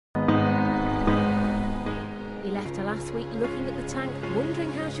after last week looking at the tank,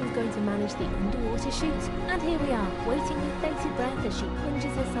 wondering how she was going to manage the underwater shoot. And here we are, waiting with bated breath as she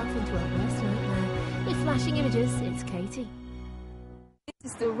plunges herself into her worst nightmare. With flashing images, it's Katie.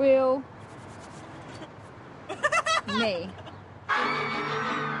 This is the real me.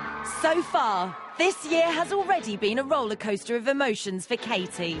 So far, this year has already been a roller coaster of emotions for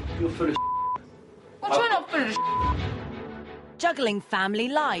Katie. You're full of What trying not full of Juggling family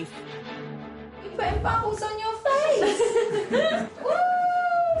life. You're putting bubbles on your face. Woo!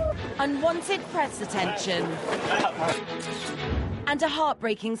 Unwanted press attention. And a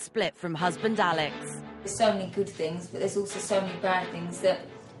heartbreaking split from husband Alex. There's so many good things, but there's also so many bad things that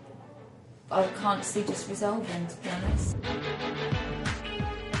I can't see just resolving, to be honest.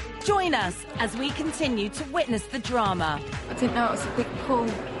 Join us as we continue to witness the drama. I didn't know it was a big pool.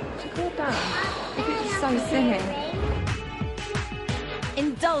 Cool down. It was so silly.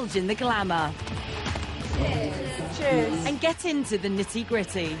 Indulge in the glamour. Cheers. And get into the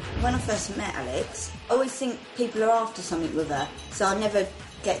nitty-gritty. When I first met Alex, I always think people are after something with her, so I never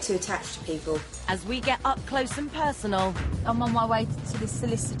get too attached to people. As we get up close and personal. I'm on my way to the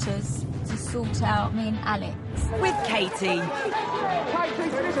solicitors to sort out me and Alex. With Katie.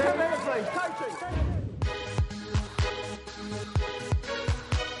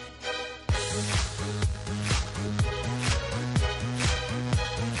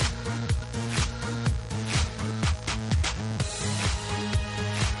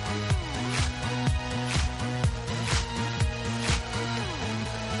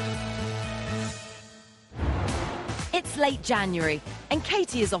 It's late January, and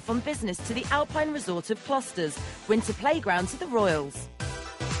Katie is off on business to the Alpine Resort of Closter's, winter playground to the Royals.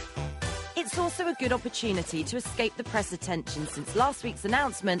 It's also a good opportunity to escape the press attention since last week's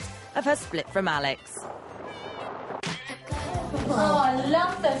announcement of her split from Alex. Oh, I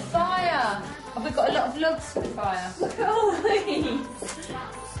love the fire. Have we got a lot of logs for the fire? Look at all these.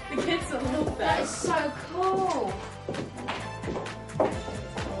 The kids will love that. That is so cool.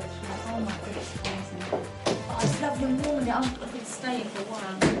 Oh my goodness, amazing. Oh, it's lovely and warm. I've been staying for a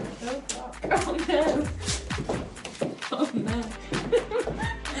while. Oh no. Oh no.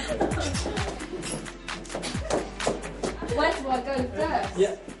 Where do I go first?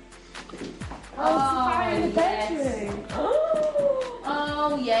 Yeah. Oh, in the bedroom.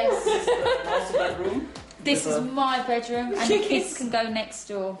 Oh yes. Master bedroom. This is my bedroom, and the kids can go next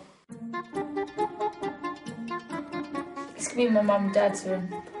door. This could be my mum and dad's room.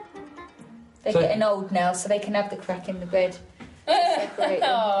 They're getting old now, so they can have the crack in the bed.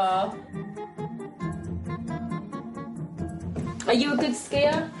 Are you a good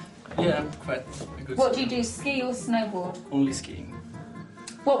skier? Yeah, I'm quite a good What do skier. you do, ski or snowboard? Only skiing.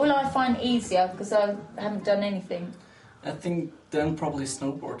 What will I find easier, because I haven't done anything? I think then probably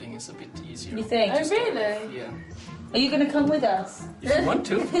snowboarding is a bit easier. You think? To start with, yeah. Are you going to come with us? If you want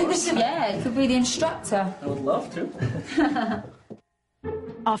to, of course. Yeah, you could be the instructor. I would love to.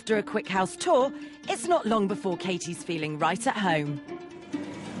 After a quick house tour, it's not long before Katie's feeling right at home.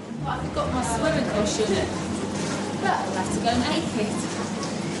 I've got my swimming costume. But I'll have to go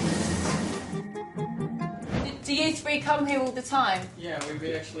naked. Do you three come here all the time? Yeah, we've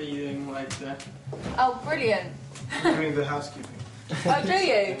been actually doing like that. Oh, brilliant. Doing the housekeeping. Oh, do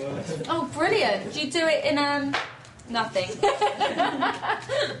you? Oh, brilliant. Do you do it in, nothing?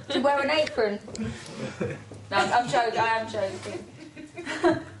 Do you wear an apron? No, I'm joking. I am joking.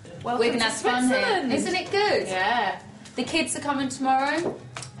 We're going to have fun here. Isn't it good? Yeah. The kids are coming tomorrow.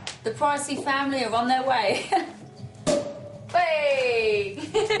 The Pricey family are on their way. Hey!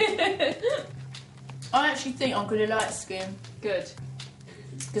 I actually think I'm going to like skiing. Good.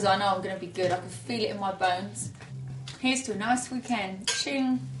 Because I know I'm going to be good. I can feel it in my bones. Here's to a nice weekend.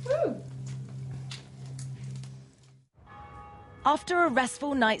 Ching! Woo! After a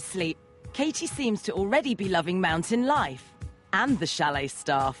restful night's sleep, Katie seems to already be loving mountain life and the chalet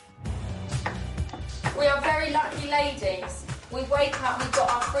staff. We are very lucky ladies. We wake up, we've got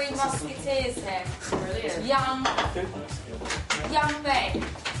our three musketeers here. Brilliant. Young men.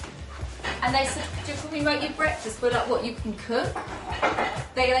 And they said, can we make you breakfast? We're like, what, you can cook?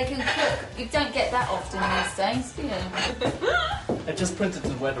 They can cook. You don't get that often these days, do you? I just printed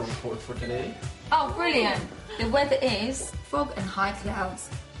the weather report for today. Oh, brilliant. The weather is fog and high clouds.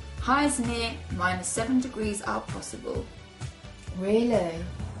 Highs near -7 degrees are possible. Really?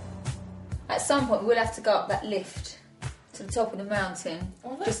 At some point, we'll have to go up that lift to the top of the mountain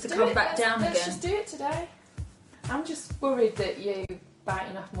just to come back down again. Let's just do it today. I'm just worried that you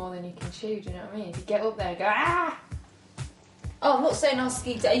biting off more than you can chew, do you know what I mean? If you get up there and go, ah! Oh, I'm not saying I'll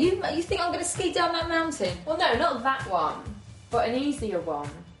ski down. You think I'm going to ski down that mountain? Well, no, not that one, but an easier one.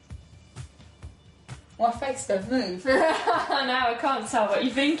 My face don't move. Now I can't tell what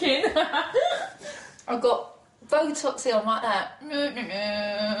you're thinking. I've got Botox here, I'm like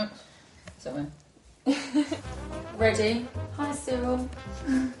that. Sorry. Ready? Hi, Cyril.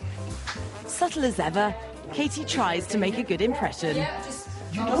 Subtle as ever, Katie tries to make a good impression. Yeah, just...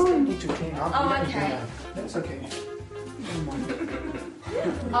 You don't need to clean up. Oh, You don't okay. do that. That's okay. Don't mind.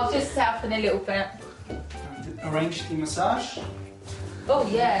 I'll just set up in a little bit. Arrange the massage. Oh,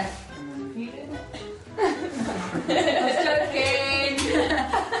 yeah. You doing it? I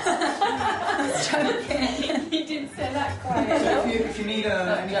was joking. You didn't say that quite. So if you need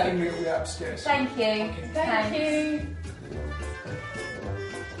anything, we're upstairs. Thank you. Okay. Thank you.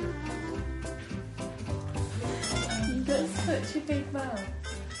 You've got such a big mouth.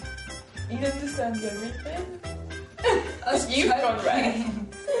 You understand everything. You've gone red.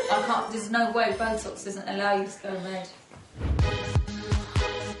 I can't, there's no way Botox doesn't allow you to go red.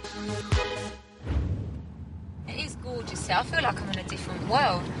 It is gorgeous here. I feel like I'm in a different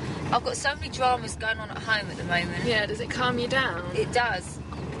world. I've got so many dramas going on at home at the moment. Yeah, does it calm you down? It does.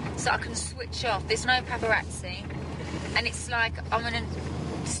 So I can switch off. There's no paparazzi. And it's like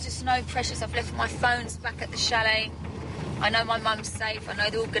there's just no pressures. I've left my phones back at the chalet. I know my mum's safe. I know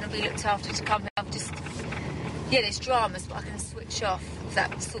they're all going to be looked after to come here. Yeah, there's dramas, but I can switch off.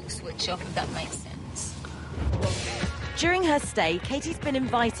 That sort of switch off, if that makes sense. During her stay, Katie's been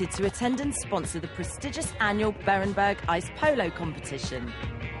invited to attend and sponsor the prestigious annual Berenberg Ice Polo competition.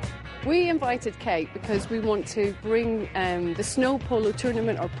 We invited Kate because we want to bring the snow polo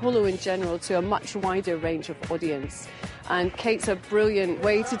tournament, or polo in general, to a much wider range of audience. And Kate's a brilliant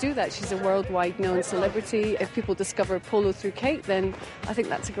way to do that. She's a worldwide known celebrity. If people discover polo through Kate, then I think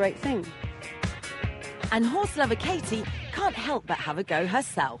that's a great thing. And horse lover Katie can't help but have a go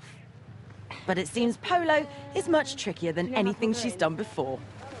herself. But it seems polo is much trickier than anything she's done before.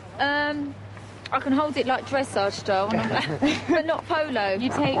 I can hold it like dressage style, but not polo. You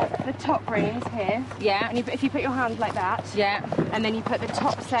take the top reins here. Yeah. And if you put your hand like that. Yeah. And then you put the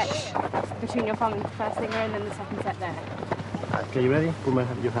top set between your thumb and the first finger, and then the second set there. Okay, you ready? Put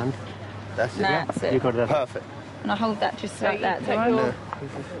your hand. That's it. That's it. You got that. Perfect. And I hold that just So like that, do I? No.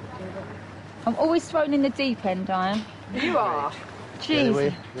 I'm always thrown in the deep end, I am. You are. The other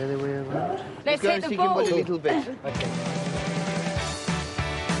Jeez. way around. Let's Go hit and the stick him ball. a little bit. Okay.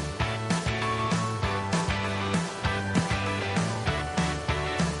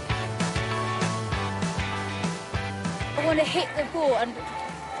 I want to hit the ball, and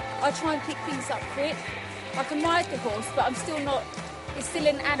I try and pick things up quick. I can ride the horse, but I'm still not, it's still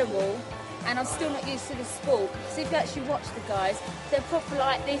an animal, and I'm still not used to the sport. Because if you actually watch the guys, they're proper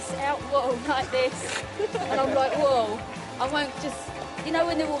like this, out, whoa, like this. And I'm like, whoa, I won't just, you know,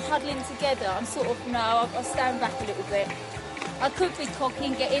 when they're all huddling together, I'm sort of, no, I'll stand back a little bit. I could be cocky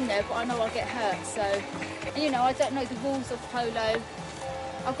and get in there, but I know I'll get hurt, so, and, you know, I don't know the rules of polo.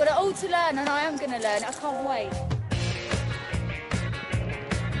 I've got it all to learn, and I am going to learn. I can't wait.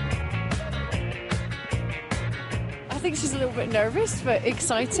 I think she's a little bit nervous, but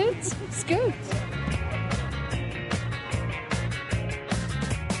excited. It's good.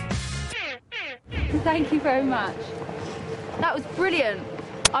 Thank you very much. That was brilliant.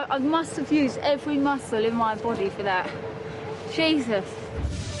 I must have used every muscle in my body for that. Jesus.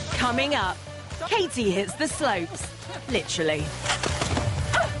 Coming up, Katie hits the slopes. Literally.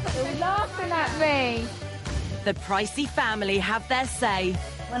 You're laughing at me. The Pricey family have their say.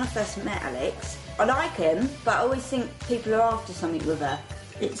 When I first met Alex, I like him, but I always think people are after something with her.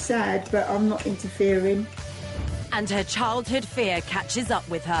 It's sad, but I'm not interfering. And her childhood fear catches up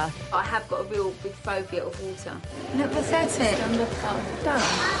with her. I have got a real big phobia of water. Look pathetic. Don't look up. Don't.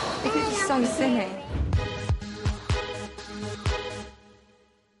 It's so silly.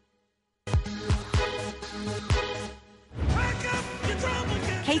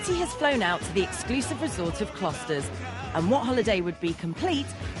 Katie has flown out to the exclusive resort of Closters, and what holiday would be complete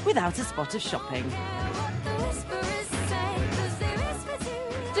without a spot of shopping?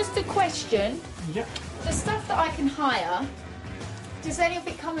 Just a question. Yeah. The stuff that I can hire, does any of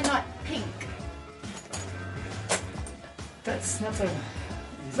it come in like pink? That's not a...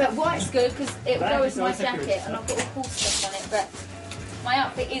 But white's good because it Black goes is with my also good. jacket and I've got all cool stuff on it, but my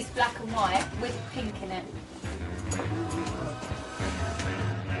outfit is black and white with pink in it.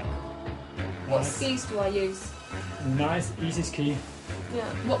 What skis do I use? Nice, easy ski. Yeah.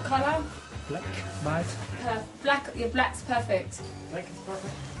 What colour? Black, white. Black. Yeah, black's perfect. Black is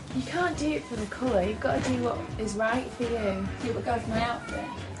perfect. You can't do it for the colour, you've got to do what is right for you. Yeah, but go for my outfit.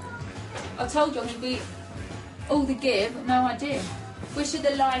 I told you I'm going to be all the gear, but no idea. Which are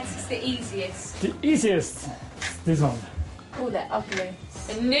the lightest, the easiest? The easiest, this one. Oh, they're ugly.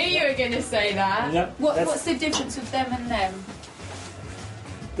 I knew you were going to say that. Yeah, What's the difference with them and them?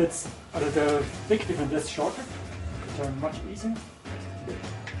 That's the big difference. That's shorter. They're much easier.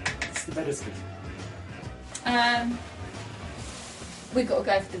 It's the better ski. We got to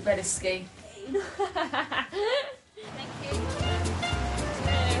go for the better ski.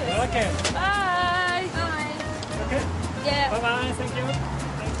 Okay. Bye. Bye. Okay. Yeah. Bye bye. Thank you.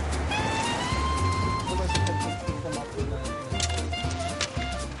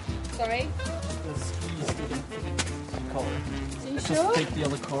 Sorry. The ski is getting cold. Are you Just sure? take the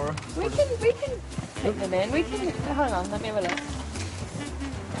other car. We can take them in. We can. Hang on. Let me have a look.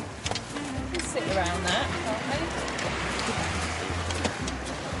 We can sit around that, can't we?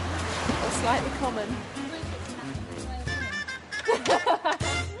 Or slightly common.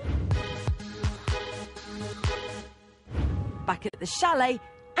 Back at the chalet,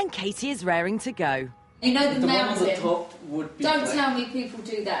 and Katie is raring to go. You know the The one on the mountain? top would be Don't black. tell me people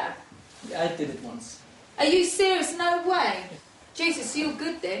do that. Yeah, I did it once. Are you serious? No way. Jesus, you're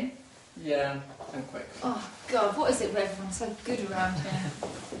good then. Yeah, I'm quite. Oh God, what is it with everyone so good around here?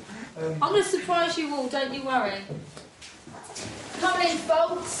 I'm going to surprise you all, don't you worry. Come in,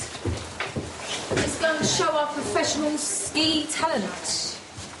 folks. Let's go and show our professional ski talent.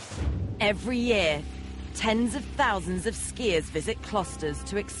 Every year, tens of thousands of skiers visit Closters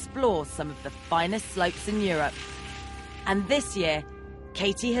to explore some of the finest slopes in Europe. And this year,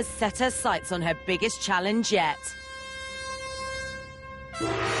 Katie has set her sights on her biggest challenge yet.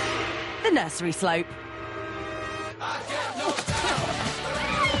 The nursery slope.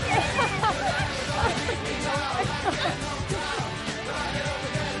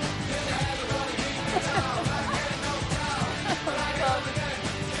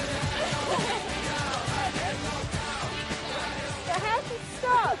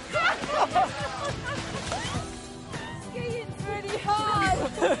 Skiing's really hard.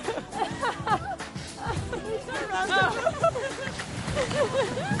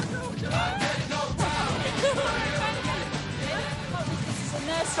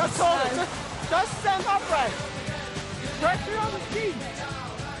 Just stand upright. Pressure on the ski.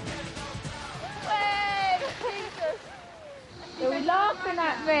 They were laughing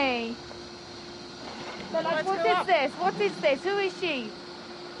at me. They're like, what is this? What is this? Who is she?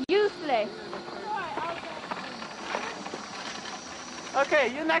 Useless.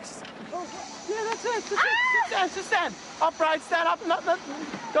 Okay, you next. Yeah, that's it. Sit down, just stand. Upright, stand up.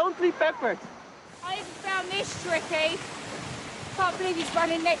 Don't leap backwards. I even found this tricky. Can't believe he's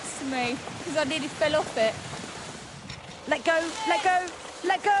running next to me because I nearly fell off it. Let go, let go,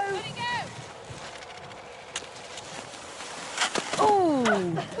 let go. Let it go. Ooh.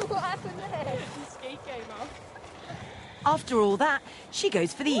 What happened there? The ski came off. After all that, she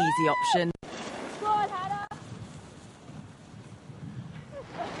goes for the easy option. Go on, Hannah.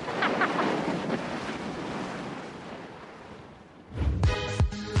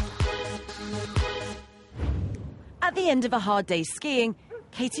 At the end of a hard day skiing,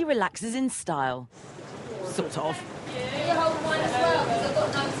 Katie relaxes in style. Sort of. Can you hold mine as well? Because I've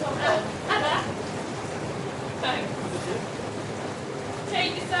got no top on. Thanks.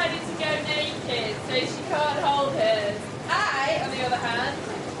 Kate decided to go naked, so she can't hold hers. I, on the other hand,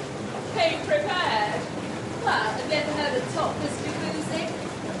 came prepared. Well, have you ever heard of topless jacuzzi?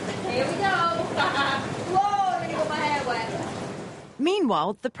 Here we go. Whoa, look at my hair wet.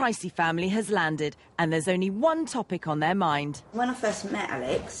 Meanwhile, the Pricey family has landed, and there's only one topic on their mind. When I first met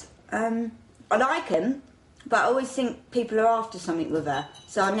Alex, I like him, but I always think people are after something with her,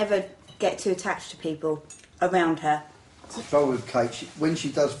 so I never get too attached to people around her. The trouble with Kate, when she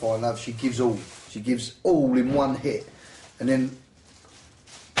does find love, she gives all. She gives all in one hit, and then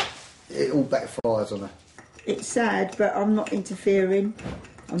it all backfires on her. It's sad, but I'm not interfering.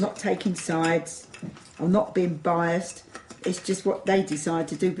 I'm not taking sides. I'm not being biased. It's just what they decide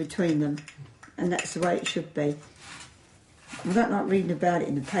to do between them, and that's the way it should be. I don't like reading about it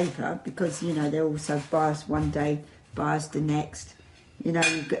in the paper because, you know, they're all so biased one day, biased the next. You know,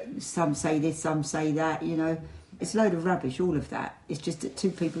 you get, some say this, some say that, you know. It's a load of rubbish, all of that. It's just that two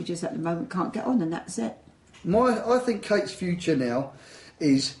people just at the moment can't get on, and that's it. I think Kate's future now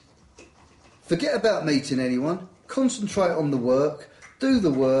is forget about meeting anyone, concentrate on the work, do the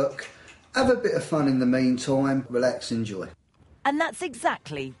work, have a bit of fun in the meantime, relax, enjoy. And that's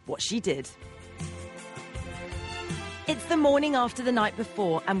exactly what she did. It's the morning after the night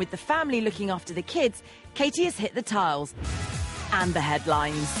before, and with the family looking after the kids, Katie has hit the tiles and the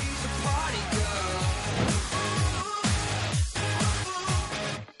headlines.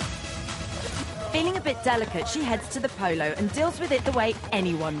 Feeling a bit delicate, she heads to the polo and deals with it the way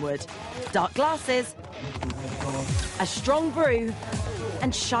anyone would. Dark glasses, a strong brew,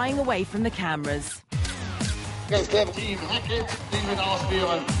 and shying away from the cameras. It's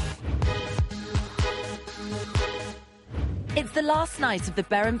the last night of the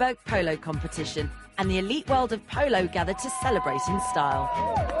Berenberg polo competition, and the elite world of polo gathered to celebrate in style.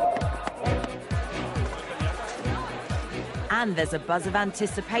 And there's a buzz of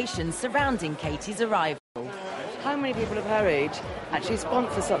anticipation surrounding Katie's arrival. How many people of her age actually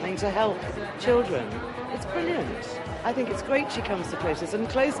sponsor something to help children? It's brilliant. I think it's great she comes to Cloisters, and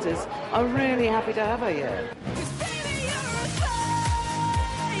Cloisters are really happy to have her here.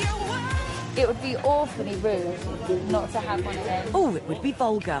 It would be awfully rude not to have one of them. Oh, it would be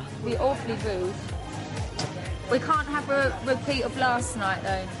vulgar. It would be awfully rude. We can't have a repeat of last night,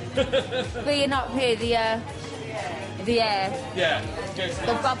 though. Being up here, the air,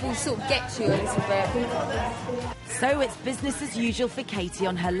 the bubbles sort of get you a little bit. So it's business as usual for Katie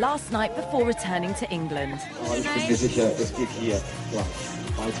on her last night before returning to England. Ich bin mir sicher, es geht hier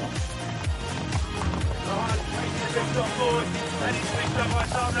weiter.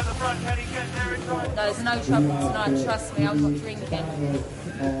 No, there's no trouble tonight, trust me, I'm not drinking.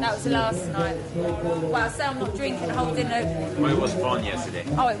 That was the last night. Well, I say I'm not drinking, holding a... Well, it was fun yesterday.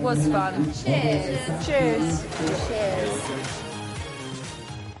 Oh, it was fun. Cheers. Cheers. Cheers.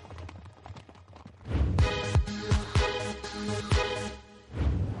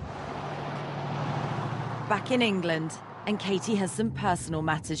 Back in England, and Katie has some personal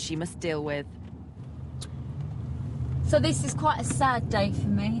matters she must deal with. So this is quite a sad day for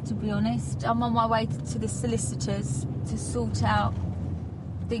me, to be honest. I'm on my way to the solicitors to sort out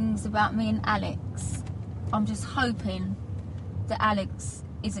things about me and Alex. I'm just hoping that Alex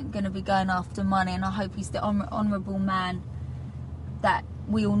isn't going to be going after money, and I hope he's the honourable man that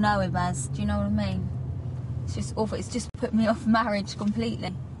we all know him as. Do you know what I mean? It's just awful. It's just put me off marriage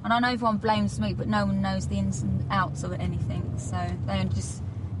completely. And I know everyone blames me, but no one knows the ins and outs of anything, so they don't just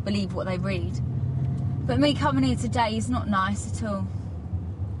believe what they read. But me coming here today is not nice at all.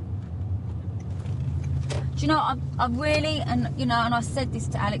 Do you know, I really, and you know, and I said this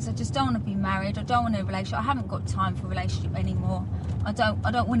to Alex, I just don't want to be married, I don't want a relationship, I haven't got time for a relationship anymore. I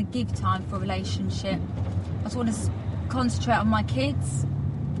don't want to give time for a relationship. I just want to concentrate on my kids.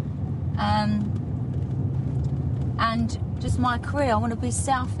 And just my career. I want to be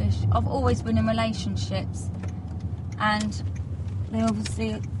selfish. I've always been in relationships, and they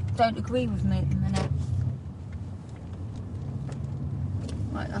obviously don't agree with me at the minute.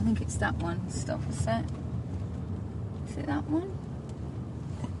 Right, I think it's that one. Stop a sec. Is it that one?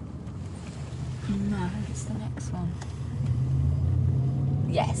 No, I think it's the next one.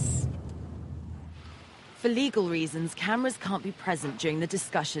 Yes. For legal reasons, cameras can't be present during the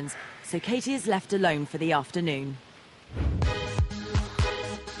discussions, so Katie is left alone for the afternoon.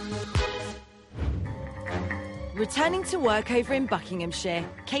 Returning to work over in Buckinghamshire,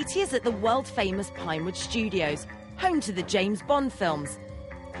 Katie is at the world-famous Pinewood Studios, home to the James Bond films.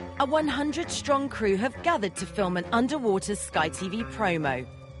 A 100-strong crew have gathered to film an underwater Sky TV promo.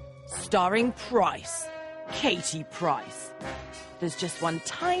 Starring Price, Katie Price. There's just one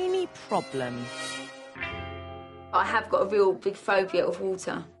tiny problem. I have got a real big phobia of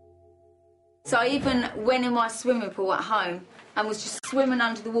water. So I even went in my swimming pool at home and was just swimming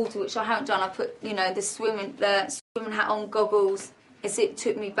under the water, which I haven't done. I put, you know, the swimming hat on, goggles, as it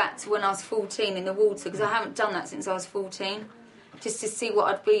took me back to when I was 14 in the water, because I haven't done that since I was 14, just to see what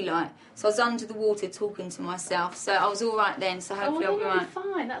I'd be like. So I was under the water talking to myself, so I was all right then, so hopefully I'll be right.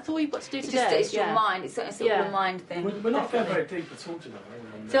 Fine, that's all you've got to do today. It's your mind, it's all a mind thing. We're not going very deep at all tonight.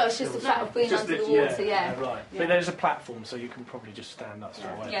 So it's just the fact of being under the water, yeah. Right. Yeah. But there's a platform, so you can probably just stand up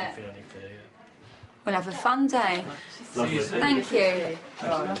straight away if you feel any fear. We'll have a fun day. Thank you.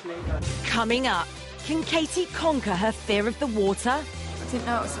 Coming up, can Katie conquer her fear of the water? I didn't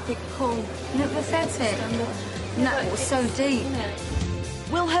know it was a big pool. Look pathetic. No, it was so deep.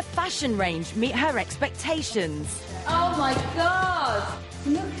 Will her fashion range meet her expectations? Oh my God!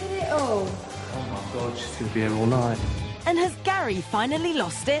 Look at it all. Oh my God, she's going to be here all night. And has Gary finally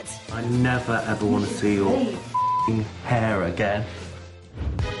lost it? I never ever want to see your f***ing hair again.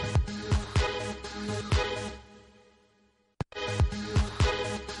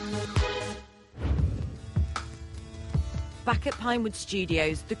 Back at Pinewood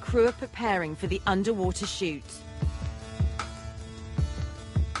Studios, the crew are preparing for the underwater shoot.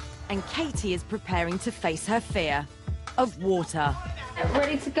 And Katie is preparing to face her fear of water.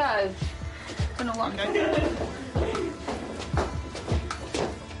 Ready to go? Don't know what I'm doing.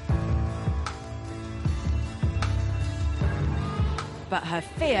 But her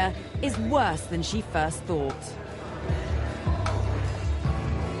fear is worse than she first thought.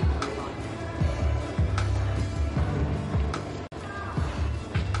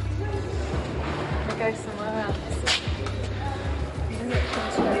 go somewhere else.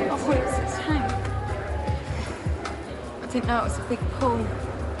 Oh, it's a tank. I didn't know it was a big pool.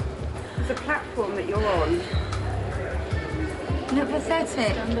 There's a platform that you're on. Isn't it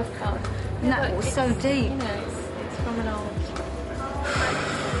pathetic? And that was so deep. You know, it's from an old...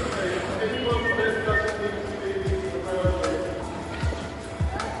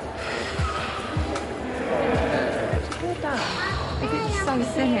 It's so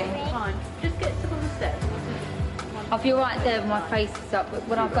silly. Fine. Just get to the steps. I'll be right there with my face is up, but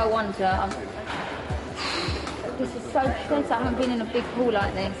when I go under, this is so expensive. I haven't been in a big pool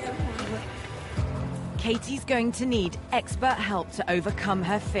like this. Katie's going to need expert help to overcome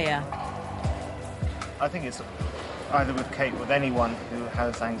her fear. I think it's either with Kate, with anyone who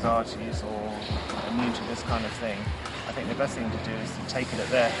has anxieties or immune to this kind of thing. I think the best thing to do is to take it at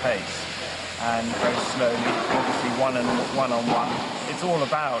their pace and very slowly, obviously one-on-one. It's all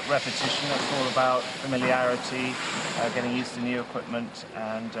about repetition, it's all about familiarity, getting used to new equipment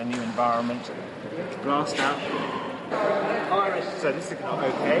and a new environment. Blast out. So this is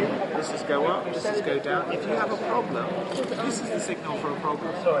okay, this is go up, this is go down. If you have a problem, this is the signal for a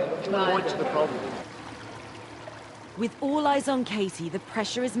problem. Point to the problem. With all eyes on Katie, the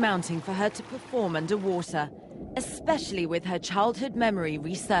pressure is mounting for her to perform underwater, especially with her childhood memory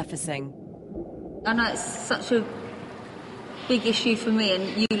resurfacing. I know it's such a big issue for me,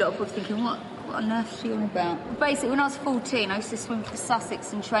 and you lot are probably thinking, what on earth is she on about? Basically, when I was 14, I used to swim for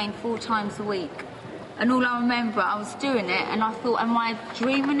Sussex and train 4 times a week. And all I remember, I was doing it, and I thought, am I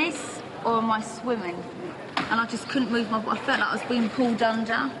dreaming this, or am I swimming? And I just couldn't move my body. I felt like I was being pulled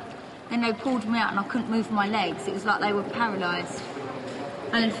under. And they pulled me out, and I couldn't move my legs. It was like they were paralysed.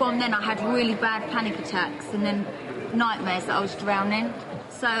 And then from then, I had really bad panic attacks, and then nightmares that I was drowning.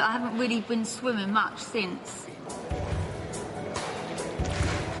 So I haven't really been swimming much since.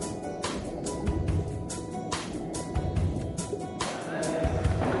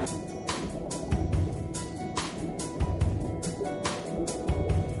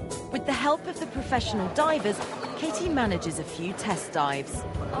 With the help of the professional divers, Katie manages a few test dives.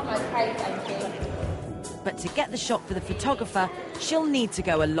 I'm okay, thank you. But to get the shot for the photographer, she'll need to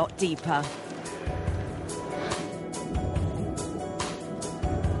go a lot deeper.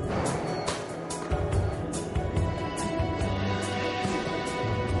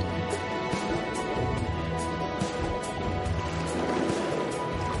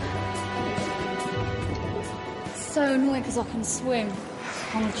 So annoying because I can swim.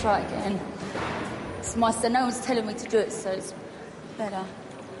 I'm going to try it again. It's my son. No one's telling me to do it, so it's better.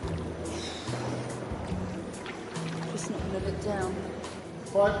 Just not going to look down.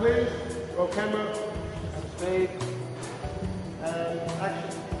 Quiet, please. Roll camera. Speed. And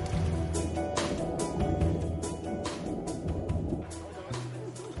action.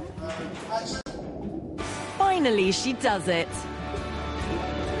 Finally, she does it.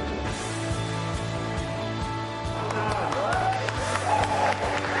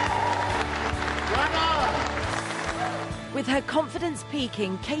 With her confidence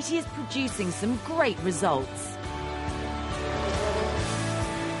peaking, Katie is producing some great results.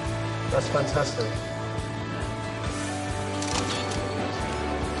 That's fantastic.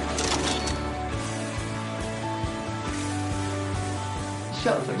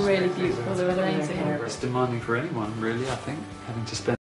 Shots are really beautiful, they're amazing. It's demanding for anyone, really, I think, having to spend